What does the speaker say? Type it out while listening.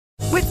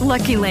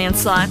Lucky Land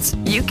Slots,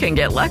 you can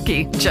get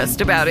lucky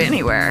just about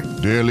anywhere.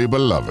 Dearly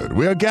beloved,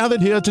 we are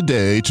gathered here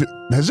today to...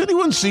 Has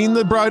anyone seen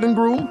the bride and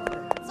groom?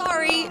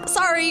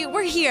 Sorry,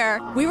 we're here.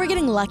 We were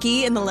getting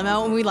lucky in the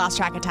limo and we lost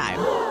track of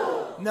time.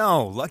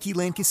 No, Lucky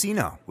Land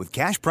Casino, with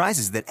cash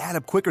prizes that add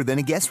up quicker than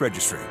a guest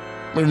registry.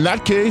 In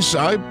that case,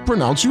 I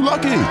pronounce you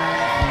lucky.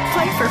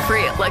 Play for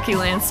free at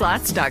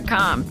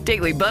LuckyLandSlots.com.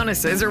 Daily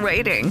bonuses are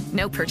waiting.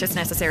 No purchase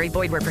necessary.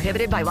 Void where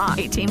prohibited by law.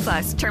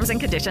 18+. Terms and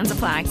conditions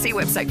apply. See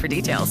website for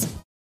details.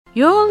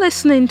 You're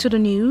listening to the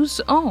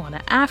news on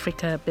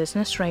Africa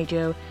Business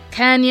Radio.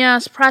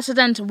 Kenya's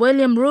President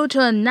William Ruto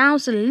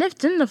announced the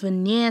lifting of a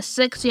near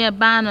 6-year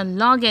ban on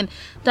logging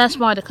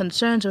despite the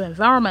concerns of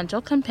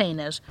environmental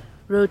campaigners.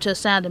 Ruto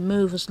said the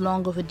move was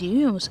long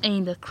overdue and was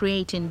aimed at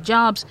creating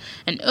jobs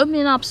and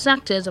opening up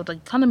sectors of the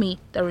economy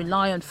that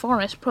rely on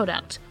forest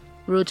products.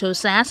 Ruto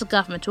says the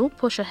government will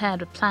push ahead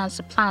with plans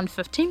to plant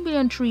 15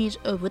 billion trees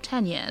over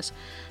 10 years.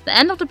 The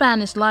end of the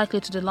ban is likely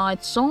to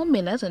delight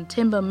sawmillers and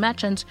timber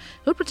merchants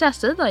who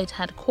protested that it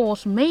had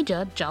caused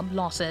major job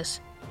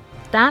losses.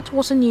 That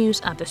was the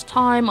news at this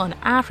time on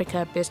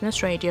Africa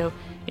Business Radio.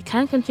 You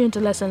can continue to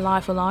listen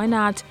live online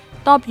at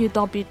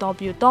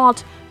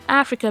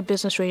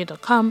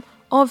www.africabusinessradio.com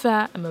or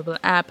via a mobile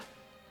app.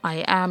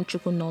 I am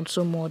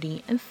Chukwunonso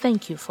Modi and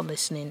thank you for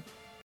listening.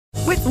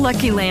 With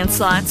Lucky Land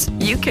Slots,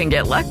 you can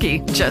get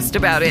lucky just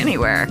about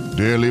anywhere.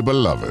 Dearly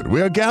beloved,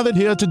 we are gathered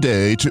here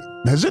today to...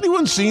 Has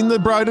anyone seen the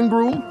bride and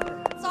groom?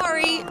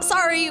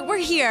 Sorry, we're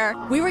here.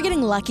 We were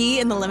getting lucky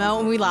in the limo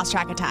and we lost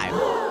track of time.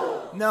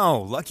 No,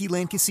 Lucky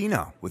Land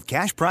Casino, with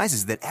cash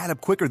prizes that add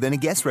up quicker than a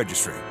guest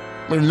registry.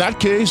 In that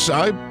case,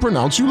 I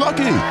pronounce you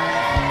lucky.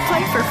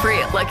 Play for free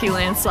at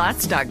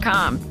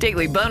LuckyLandSlots.com.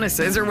 Daily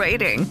bonuses are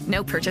waiting.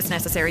 No purchase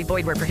necessary.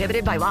 Void where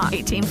prohibited by law.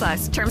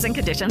 18+. Terms and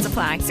conditions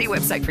apply. See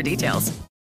website for details.